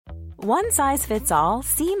One size fits all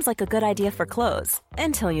seems like a good idea for clothes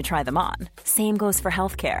until you try them on. Same goes for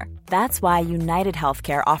healthcare. That's why United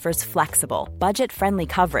Healthcare offers flexible, budget-friendly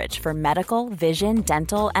coverage for medical, vision,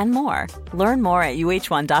 dental, and more. Learn more at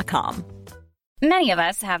uh1.com. Many of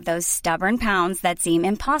us have those stubborn pounds that seem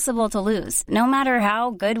impossible to lose, no matter how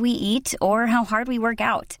good we eat or how hard we work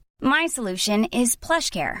out. My solution is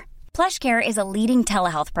PlushCare. PlushCare is a leading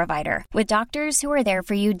telehealth provider with doctors who are there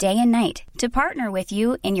for you day and night to partner with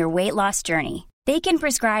you in your weight loss journey. They can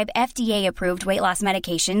prescribe FDA-approved weight loss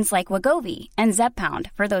medications like Wegovy and Zepbound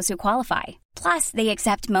for those who qualify. Plus, they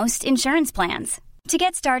accept most insurance plans. To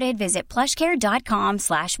get started, visit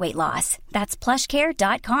plushcare.com/weightloss. That's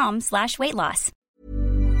plushcare.com/weightloss.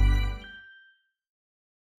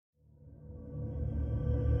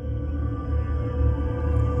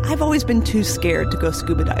 I've always been too scared to go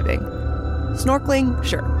scuba diving. Snorkeling,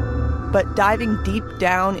 sure. But diving deep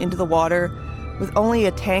down into the water with only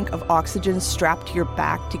a tank of oxygen strapped to your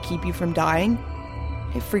back to keep you from dying,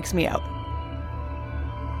 it freaks me out.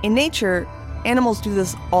 In nature, animals do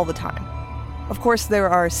this all the time. Of course, there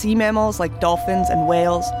are sea mammals like dolphins and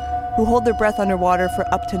whales who hold their breath underwater for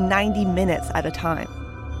up to 90 minutes at a time.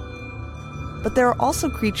 But there are also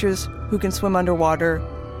creatures who can swim underwater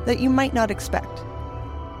that you might not expect.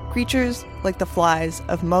 Creatures like the flies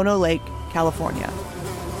of Mono Lake, California.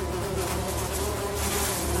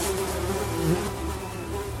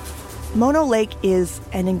 Mono Lake is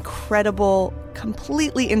an incredible,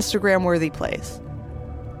 completely Instagram-worthy place.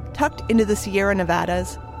 Tucked into the Sierra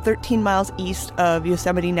Nevadas, 13 miles east of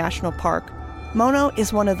Yosemite National Park, Mono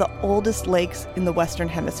is one of the oldest lakes in the Western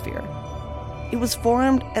Hemisphere. It was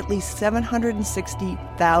formed at least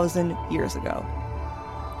 760,000 years ago.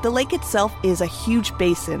 The lake itself is a huge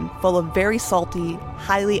basin full of very salty,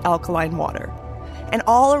 highly alkaline water. And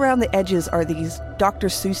all around the edges are these Dr.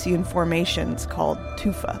 Seussian formations called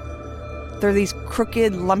tufa. They're these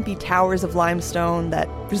crooked, lumpy towers of limestone that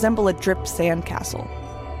resemble a dripped sandcastle.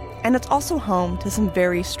 And it's also home to some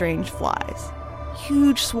very strange flies.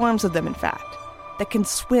 Huge swarms of them, in fact, that can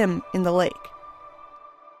swim in the lake.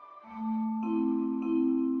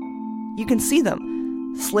 You can see them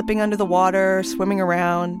slipping under the water, swimming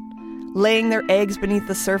around, laying their eggs beneath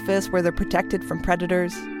the surface where they're protected from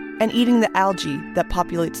predators, and eating the algae that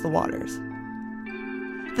populates the waters.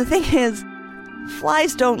 The thing is,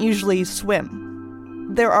 flies don't usually swim.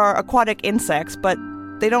 There are aquatic insects, but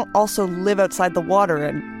they don't also live outside the water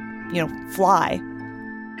and, fly.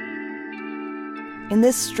 In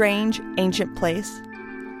this strange, ancient place,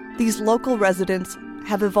 these local residents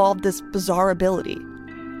have evolved this bizarre ability.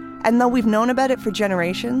 And though we've known about it for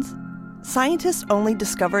generations, scientists only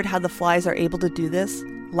discovered how the flies are able to do this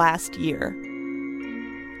last year.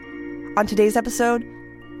 On today's episode,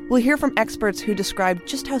 we'll hear from experts who describe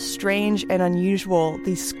just how strange and unusual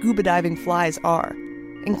these scuba diving flies are,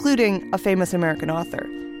 including a famous American author,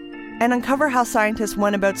 and uncover how scientists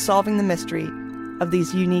went about solving the mystery of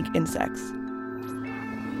these unique insects.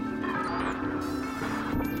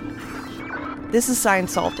 This is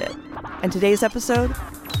Science Solved It, and today's episode,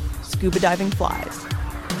 scuba diving flies.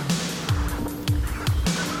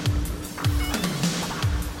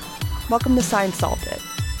 Welcome to Science Solved It,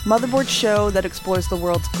 Motherboard's show that explores the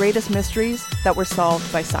world's greatest mysteries that were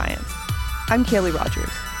solved by science. I'm Kaylee Rogers.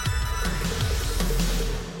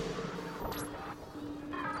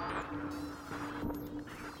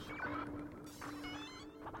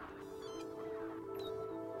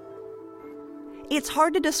 It's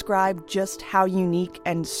hard to describe just how unique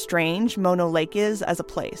and strange Mono Lake is as a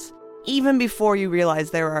place, even before you realize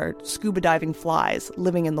there are scuba diving flies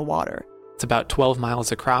living in the water. It's about 12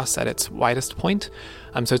 miles across at its widest point,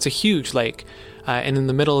 so it's a huge lake. And in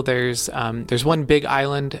the middle, there's one big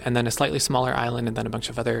island, and then a slightly smaller island, and then a bunch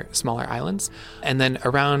of other smaller islands. And then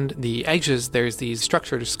around the edges, there's these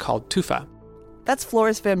structures called tufa. That's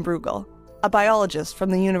Floris van Breugel, a biologist from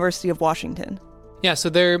the University of Washington. Yeah, so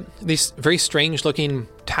they're these very strange-looking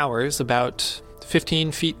towers, about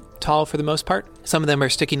 15 feet tall for the most part. Some of them are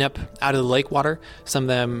sticking up out of the lake water. Some of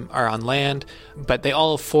them are on land, but they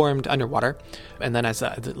all formed underwater. And then as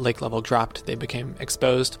the lake level dropped, they became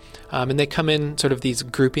exposed. And they come in sort of these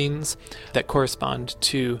groupings that correspond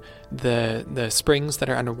to the springs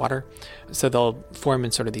that are underwater. So they'll form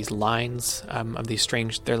in sort of these lines of these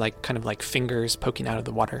strange, they're like kind of like fingers poking out of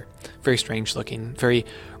the water. Very strange looking, very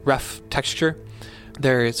rough texture.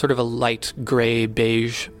 They're sort of a light gray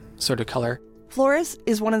beige sort of color. Floris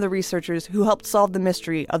is one of the researchers who helped solve the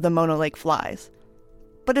mystery of the Mono Lake flies.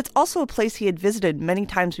 But it's also a place he had visited many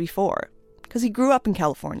times before, because he grew up in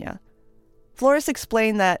California. Floris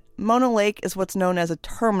explained that Mono Lake is what's known as a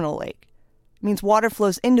terminal lake. It means water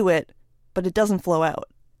flows into it, but it doesn't flow out.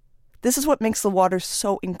 This is what makes the water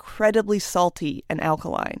so incredibly salty and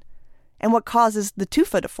alkaline, and what causes the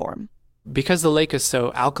tufa to form. Because the lake is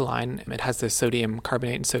so alkaline, it has this sodium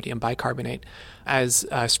carbonate and sodium bicarbonate. As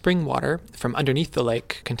spring water from underneath the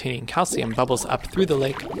lake containing calcium bubbles up through the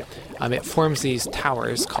lake, it forms these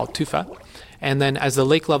towers called tufa. And then as the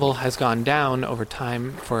lake level has gone down over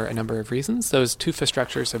time for a number of reasons, those tufa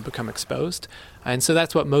structures have become exposed. And so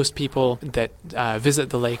that's what most people that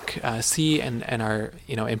visit the lake see and are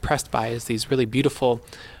impressed by, is these really beautiful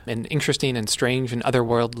and interesting and strange and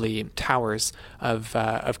otherworldly towers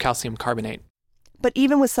of calcium carbonate. But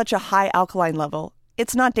even with such a high alkaline level,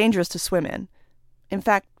 it's not dangerous to swim in. In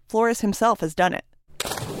fact, Flores himself has done it.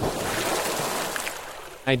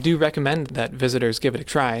 I do recommend that visitors give it a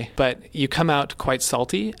try, but you come out quite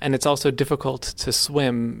salty, and it's also difficult to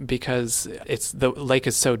swim because the lake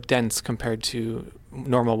is so dense compared to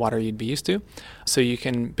normal water you'd be used to. So you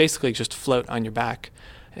can basically just float on your back.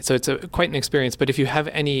 So it's quite an experience, but if you have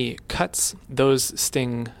any cuts, those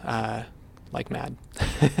sting like mad.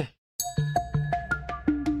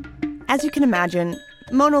 As you can imagine,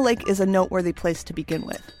 Mono Lake is a noteworthy place to begin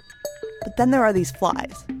with. But then there are these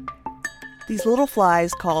flies. These little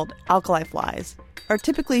flies, called alkali flies, are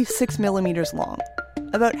typically 6 millimeters long,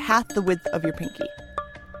 about half the width of your pinky.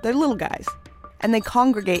 They're little guys, and they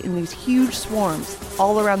congregate in these huge swarms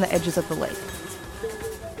all around the edges of the lake.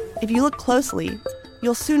 If you look closely,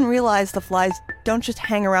 you'll soon realize the flies don't just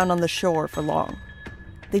hang around on the shore for long.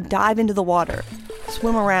 They dive into the water,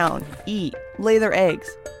 swim around, eat, lay their eggs,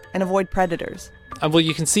 and avoid predators. Well,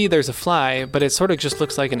 you can see there's a fly, but it sort of just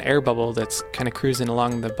looks like an air bubble that's kind of cruising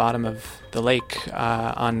along the bottom of the lake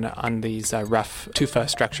on these rough tufa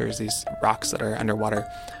structures, these rocks that are underwater.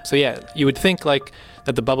 So yeah, you would think like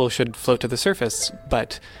that the bubble should float to the surface,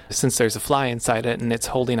 but since there's a fly inside it and it's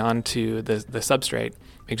holding on to the substrate,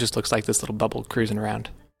 it just looks like this little bubble cruising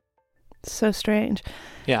around. So strange.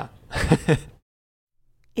 Yeah.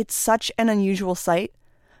 It's such an unusual sight.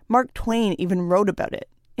 Mark Twain even wrote about it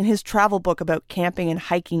in his travel book about camping and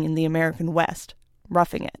hiking in the American West,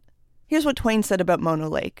 Roughing It. Here's what Twain said about Mono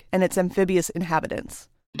Lake and its amphibious inhabitants.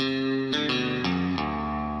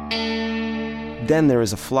 Then there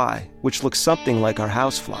is a fly, which looks something like our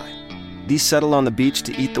housefly. These settle on the beach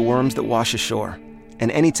to eat the worms that wash ashore. And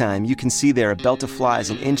anytime you can see there a belt of flies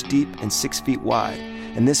an inch deep and 6 feet wide,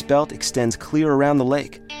 and this belt extends clear around the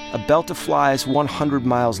lake, a belt of flies 100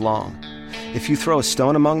 miles long. If you throw a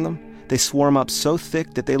stone among them, they swarm up so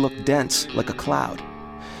thick that they look dense, like a cloud.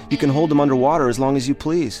 You can hold them underwater as long as you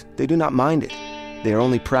please. They do not mind it. They are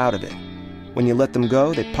only proud of it. When you let them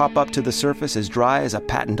go, they pop up to the surface as dry as a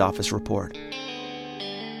patent office report.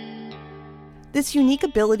 This unique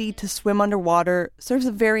ability to swim underwater serves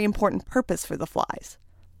a very important purpose for the flies.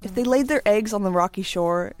 If they laid their eggs on the rocky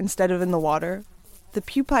shore instead of in the water, the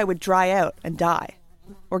pupae would dry out and die,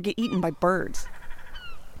 or get eaten by birds.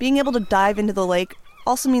 Being able to dive into the lake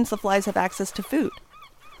also means the flies have access to food.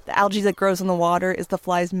 The algae that grows in the water is the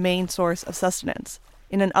fly's main source of sustenance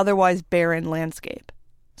in an otherwise barren landscape.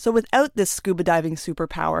 So without this scuba diving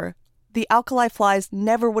superpower, the alkali flies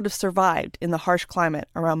never would have survived in the harsh climate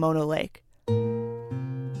around Mono Lake.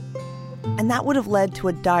 And that would have led to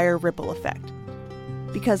a dire ripple effect.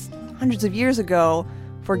 Because hundreds of years ago,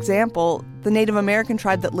 for example, the Native American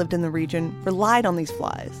tribe that lived in the region relied on these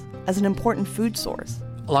flies as an important food source.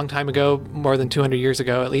 A long time ago, more than 200 years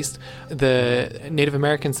ago at least, the Native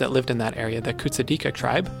Americans that lived in that area, the Kutsadika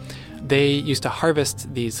tribe, they used to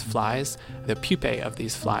harvest these flies, the pupae of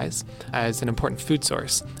these flies, as an important food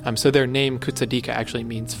source. So their name, Kutsadika, actually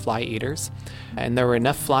means fly eaters. And there were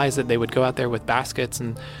enough flies that they would go out there with baskets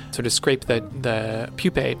and sort of scrape the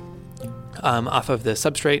pupae off of the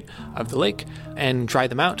substrate of the lake and dry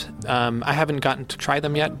them out. I haven't gotten to try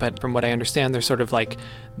them yet, but from what I understand, they're sort of like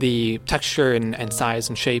the texture and size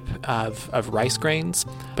and shape of rice grains,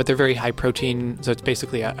 but they're very high protein, so it's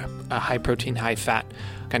basically a high protein, high fat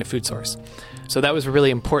kind of food source. So that was really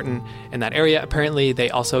important in that area. Apparently, they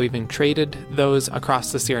also even traded those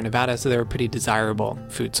across the Sierra Nevada, so they were a pretty desirable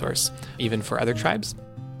food source, even for other tribes.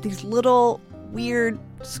 These little, weird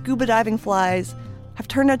scuba diving flies have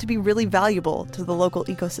turned out to be really valuable to the local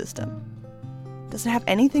ecosystem. Does it have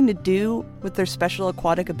anything to do with their special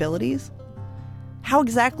aquatic abilities? How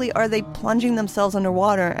exactly are they plunging themselves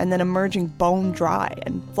underwater and then emerging bone dry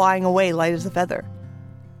and flying away light as a feather?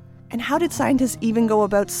 And how did scientists even go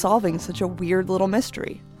about solving such a weird little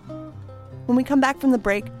mystery? When we come back from the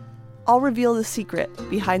break, I'll reveal the secret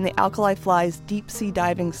behind the alkali fly's deep-sea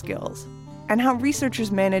diving skills and how researchers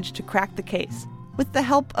managed to crack the case with the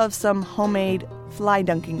help of some homemade fly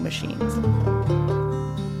dunking machines.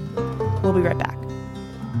 We'll be right back.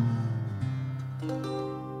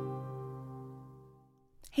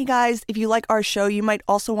 Hey guys, if you like our show, you might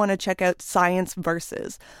also want to check out Science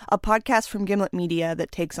Versus, a podcast from Gimlet Media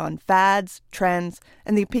that takes on fads, trends,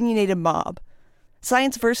 and the opinionated mob.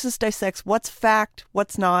 Science Versus dissects what's fact,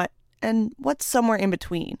 what's not, and what's somewhere in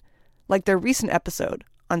between, like their recent episode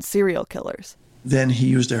on serial killers. Then he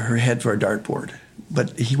used her head for a dartboard,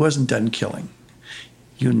 but he wasn't done killing.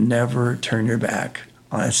 You never turn your back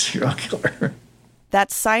on a serial killer.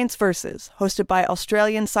 That's Science Versus, hosted by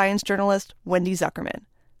Australian science journalist Wendy Zuckerman.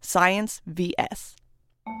 Science vs.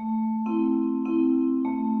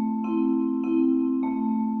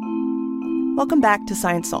 Welcome back to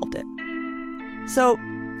Science Solved It. So,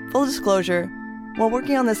 full disclosure, while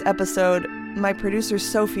working on this episode, my producer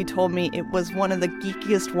Sophie told me it was one of the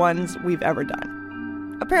geekiest ones we've ever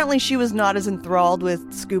done. Apparently she was not as enthralled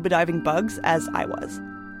with scuba diving bugs as I was.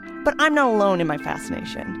 But I'm not alone in my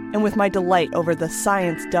fascination, and with my delight over the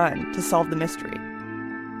science done to solve the mystery.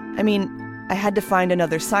 I mean, I had to find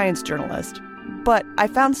another science journalist, but I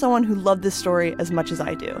found someone who loved this story as much as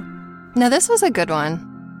I do. Now, this was a good one.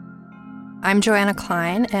 I'm Joanna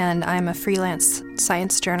Klein, and I'm a freelance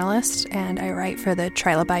science journalist, and I write for the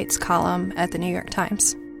Trilobites column at the New York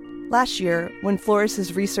Times. Last year, when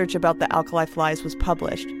Floris's research about the alkali flies was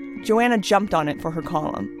published, Joanna jumped on it for her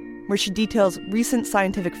column, where she details recent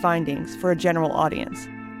scientific findings for a general audience.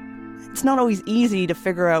 It's not always easy to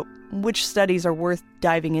figure out which studies are worth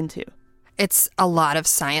diving into. It's a lot of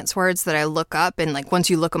science words that I look up, and once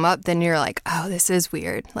you look them up, then you're like, oh, this is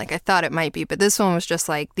weird. I thought it might be, but this one was just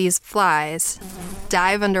these flies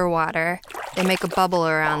dive underwater, they make a bubble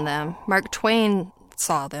around them. Mark Twain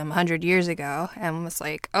saw them 100 years ago and was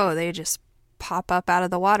like, oh, they just pop up out of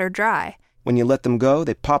the water dry. When you let them go,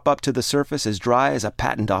 they pop up to the surface as dry as a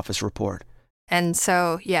patent office report. And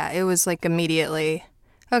so, yeah, it was immediately,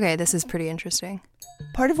 okay, this is pretty interesting.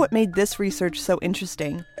 Part of what made this research so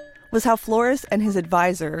interesting was how Floris and his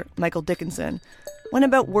advisor, Michael Dickinson, went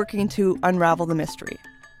about working to unravel the mystery.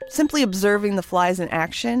 Simply observing the flies in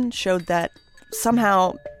action showed that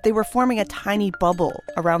somehow they were forming a tiny bubble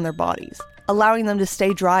around their bodies, allowing them to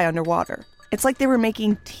stay dry underwater. It's like they were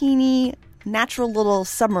making teeny, natural little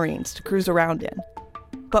submarines to cruise around in.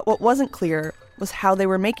 But what wasn't clear was how they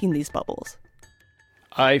were making these bubbles.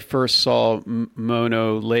 I first saw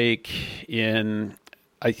Mono Lake in,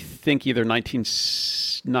 I think, either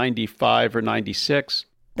 1995 or 96.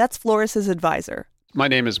 That's Floris's advisor. My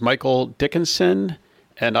name is Michael Dickinson,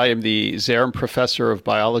 and I am the Zarum Professor of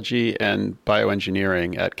Biology and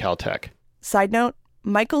Bioengineering at Caltech. Side note,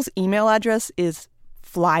 Michael's email address is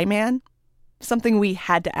Flyman, something we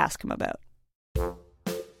had to ask him about.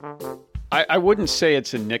 I wouldn't say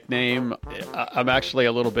it's a nickname. I'm actually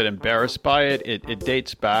a little bit embarrassed by it. It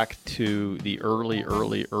dates back to the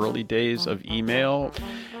early days of email.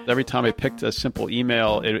 Every time I picked a simple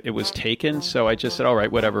email, it was taken. So I just said, all right,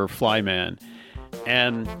 whatever, Flyman.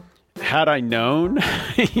 And had I known,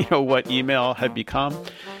 what email had become,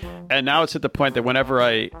 and now it's at the point that whenever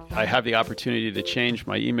I have the opportunity to change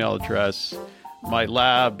my email address, my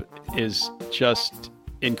lab is just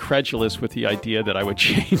incredulous with the idea that I would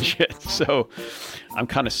change it. So I'm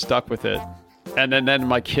kind of stuck with it. And then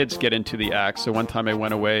my kids get into the act. So one time I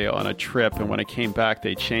went away on a trip, and when I came back,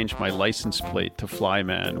 they changed my license plate to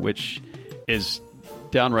Flyman, which is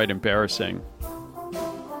downright embarrassing.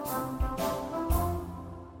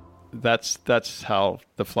 That's how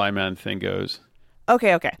the Flyman thing goes.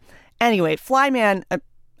 Okay. Anyway,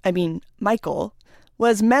 Michael,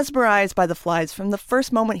 was mesmerized by the flies from the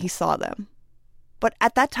first moment he saw them. But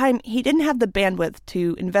at that time, he didn't have the bandwidth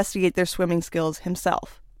to investigate their swimming skills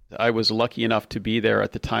himself. I was lucky enough to be there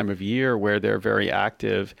at the time of year where they're very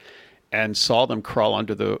active and saw them crawl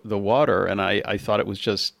under the water. And I thought it was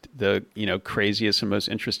just the craziest and most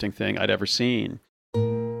interesting thing I'd ever seen.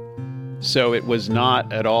 So it was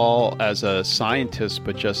not at all as a scientist,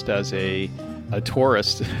 but just as a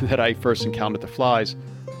tourist that I first encountered the flies.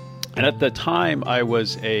 And at the time, I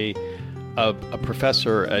was a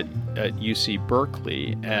professor at UC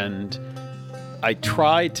Berkeley, and I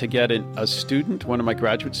tried to get a student, one of my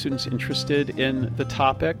graduate students, interested in the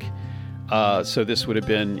topic. So this would have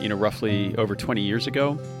been, roughly over 20 years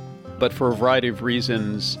ago. But for a variety of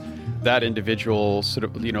reasons, that individual sort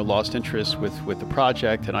of, lost interest with the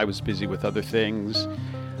project, and I was busy with other things.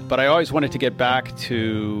 But I always wanted to get back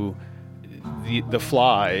to the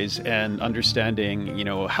flies and understanding,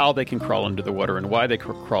 how they can crawl under the water and why they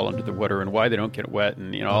crawl under the water and why they don't get wet,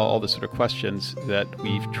 and, all the sort of questions that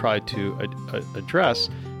we've tried to address.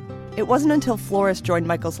 It wasn't until Floris joined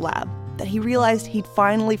Michael's lab that he realized he'd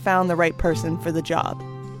finally found the right person for the job.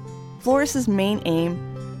 Floris's main aim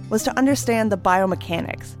was to understand the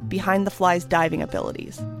biomechanics behind the fly's diving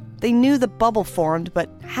abilities. They knew the bubble formed, but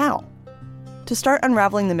how? To start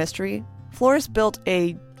unraveling the mystery, Flores built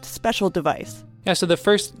a special device. Yeah, so the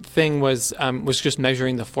first thing was just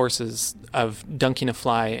measuring the forces of dunking a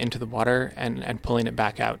fly into the water and pulling it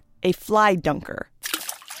back out. A fly dunker.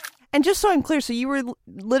 And just so I'm clear, so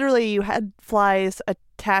you had flies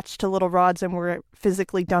attached to little rods and were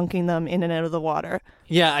physically dunking them in and out of the water.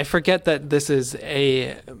 Yeah, I forget that this is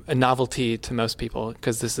a novelty to most people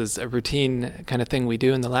because this is a routine kind of thing we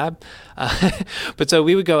do in the lab. But so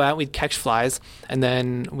we would go out, we'd catch flies, and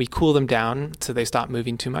then we cool them down so they stop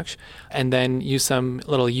moving too much, and then use some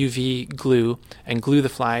little UV glue and glue the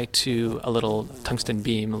fly to a little tungsten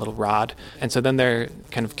beam, a little rod. And so then they're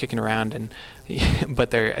kind of kicking around,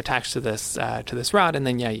 but they're attached to this rod, and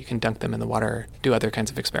then, you can dunk them in the water, do other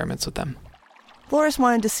kinds of experiments with them. Flores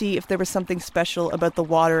wanted to see if there was something special about the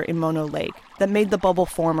water in Mono Lake that made the bubble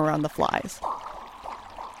form around the flies.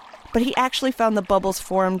 But he actually found the bubbles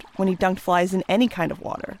formed when he dunked flies in any kind of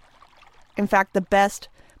water. In fact, the best,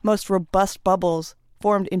 most robust bubbles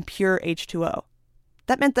formed in pure H2O.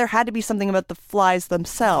 That meant there had to be something about the flies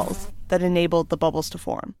themselves that enabled the bubbles to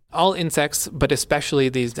form. All insects, but especially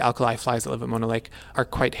these alkali flies that live at Mono Lake, are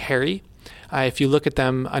quite hairy. If you look at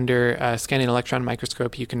them under a scanning electron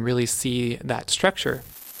microscope, you can really see that structure.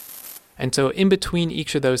 And so in between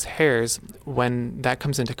each of those hairs, when that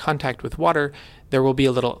comes into contact with water, there will be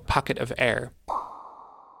a little pocket of air.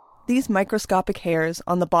 These microscopic hairs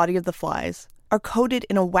on the body of the flies are coated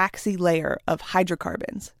in a waxy layer of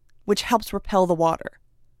hydrocarbons, which helps repel the water.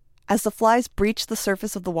 As the flies breach the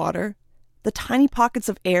surface of the water, the tiny pockets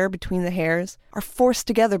of air between the hairs are forced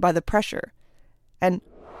together by the pressure, and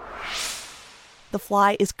the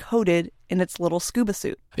fly is coated in its little scuba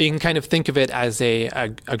suit. You can kind of think of it as a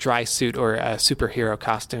dry suit or a superhero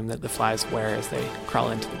costume that the flies wear as they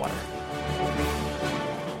crawl into the water.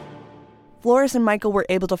 Flores and Michael were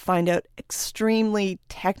able to find out extremely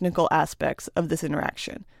technical aspects of this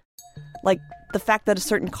interaction, like the fact that a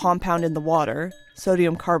certain compound in the water,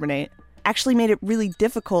 sodium carbonate, actually made it really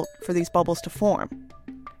difficult for these bubbles to form.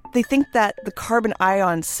 They think that the carbon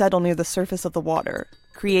ions settle near the surface of the water,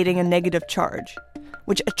 creating a negative charge,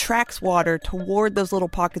 which attracts water toward those little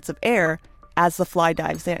pockets of air as the fly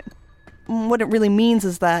dives in. What it really means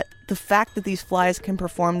is that the fact that these flies can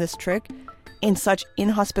perform this trick in such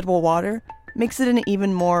inhospitable water makes it an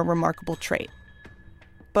even more remarkable trait.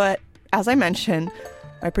 But, as I mentioned,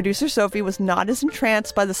 my producer Sophie was not as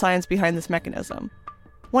entranced by the science behind this mechanism.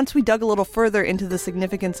 Once we dug a little further into the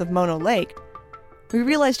significance of Mono Lake, we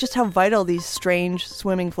realized just how vital these strange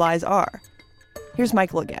swimming flies are. Here's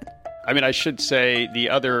Michael again. I mean, I should say the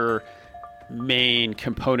other main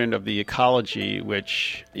component of the ecology,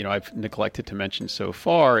 which, I've neglected to mention so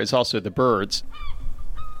far, is also the birds.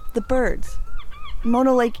 The birds.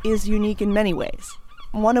 Mono Lake is unique in many ways,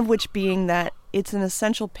 one of which being that it's an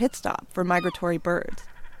essential pit stop for migratory birds.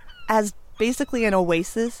 As basically an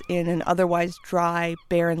oasis in an otherwise dry,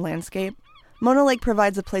 barren landscape, Mono Lake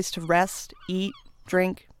provides a place to rest, eat,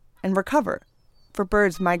 drink, and recover for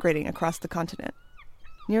birds migrating across the continent.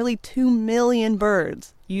 Nearly 2 million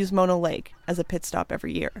birds use Mono Lake as a pit stop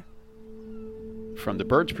every year. From the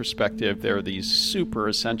birds' perspective, there are these super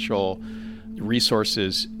essential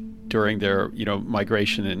resources during their,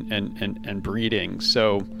 migration and breeding.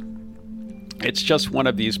 So it's just one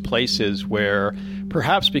of these places where,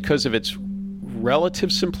 perhaps because of its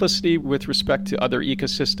relative simplicity with respect to other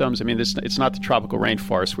ecosystems, it's not the tropical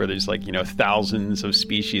rainforest where there's thousands of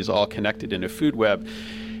species all connected in a food web.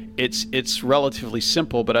 It's relatively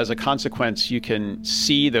simple, but as a consequence, you can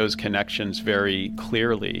see those connections very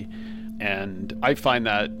clearly. And I find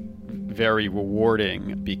that very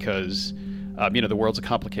rewarding because, the world's a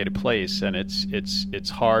complicated place, and it's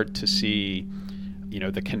hard to see,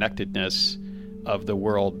 the connectedness of the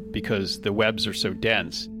world because the webs are so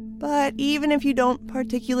dense. But even if you don't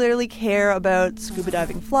particularly care about scuba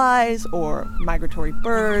diving flies or migratory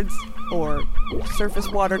birds or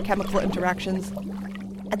surface water chemical interactions,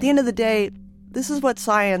 at the end of the day, this is what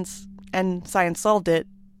science, and Science Solved It,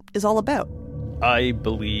 is all about. I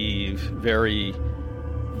believe very,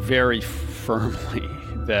 very firmly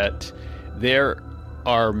that there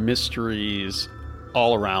are mysteries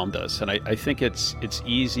all around us. And I think it's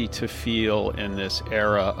easy to feel in this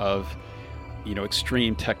era of,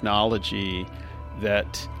 extreme technology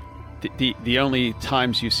that the only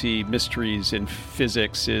times you see mysteries in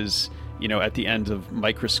physics is, at the end of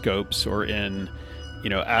microscopes or in,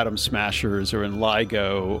 atom smashers or in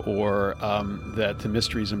LIGO, or that the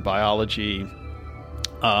mysteries in biology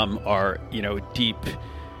are, deep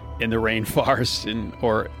in the rainforest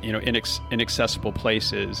or inaccessible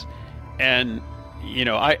places. And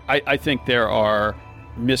I think there are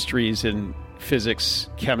mysteries in physics,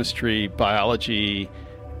 chemistry, biology,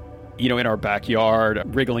 in our backyard,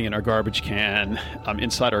 wriggling in our garbage can,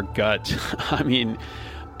 inside our gut.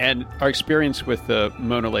 And our experience with the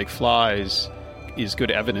Mono Lake flies is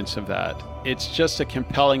good evidence of that. It's just a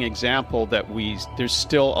compelling example that there's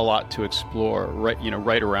still a lot to explore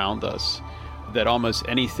right around us. That almost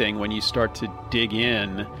anything, when you start to dig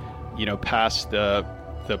in, past the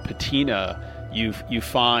patina, you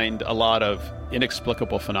find a lot of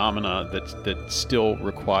inexplicable phenomena that still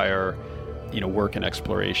require work and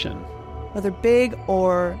exploration. Whether big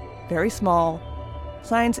or very small,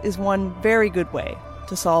 science is one very good way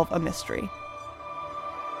to solve a mystery.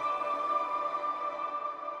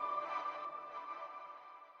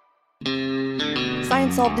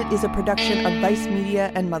 Science Solved It is a production of Vice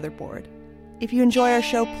Media and Motherboard. If you enjoy our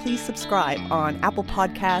show, please subscribe on Apple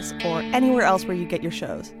Podcasts or anywhere else where you get your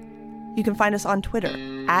shows. You can find us on Twitter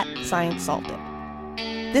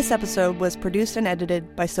 @ScienceSolvedIt. This episode was produced and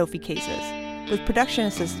edited by Sophie Cases, with production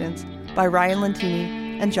assistance by Ryan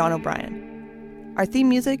Lentini and John O'Brien. Our theme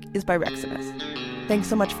music is by Reximus. Thanks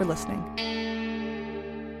so much for listening.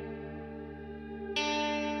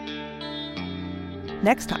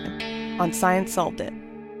 Next time on Science Solved It.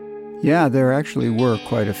 Yeah, there actually were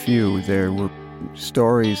quite a few. There were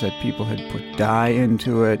stories that people had put dye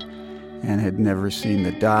into it and had never seen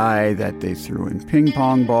the dye, that they threw in ping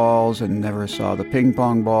pong balls and never saw the ping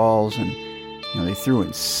pong balls, and they threw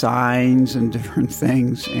in signs and different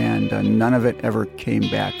things, and none of it ever came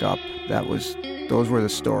back up. Those were the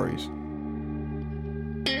stories.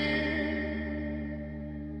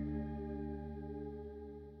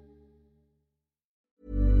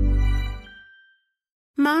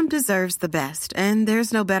 Mom deserves the best, and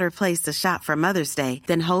there's no better place to shop for Mother's Day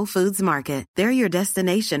than Whole Foods Market. They're your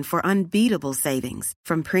destination for unbeatable savings,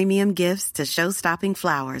 from premium gifts to show-stopping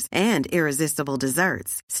flowers and irresistible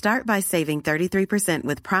desserts. Start by saving 33%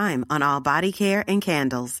 with Prime on all body care and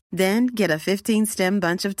candles. Then get a 15-stem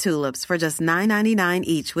bunch of tulips for just $9.99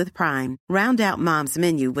 each with Prime. Round out Mom's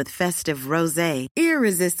menu with festive rosé,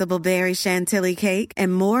 irresistible berry chantilly cake,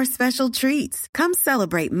 and more special treats. Come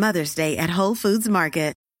celebrate Mother's Day at Whole Foods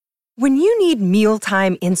Market. When you need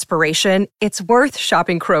mealtime inspiration, it's worth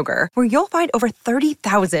shopping Kroger, where you'll find over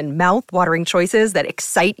 30,000 mouth-watering choices that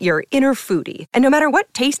excite your inner foodie. And no matter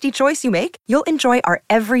what tasty choice you make, you'll enjoy our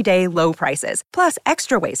everyday low prices, plus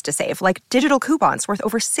extra ways to save, like digital coupons worth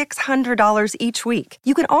over $600 each week.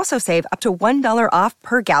 You can also save up to $1 off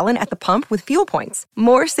per gallon at the pump with fuel points.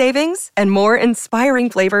 More savings and more inspiring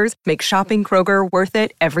flavors make shopping Kroger worth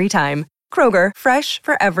it every time. Kroger, fresh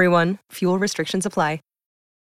for everyone. Fuel restrictions apply.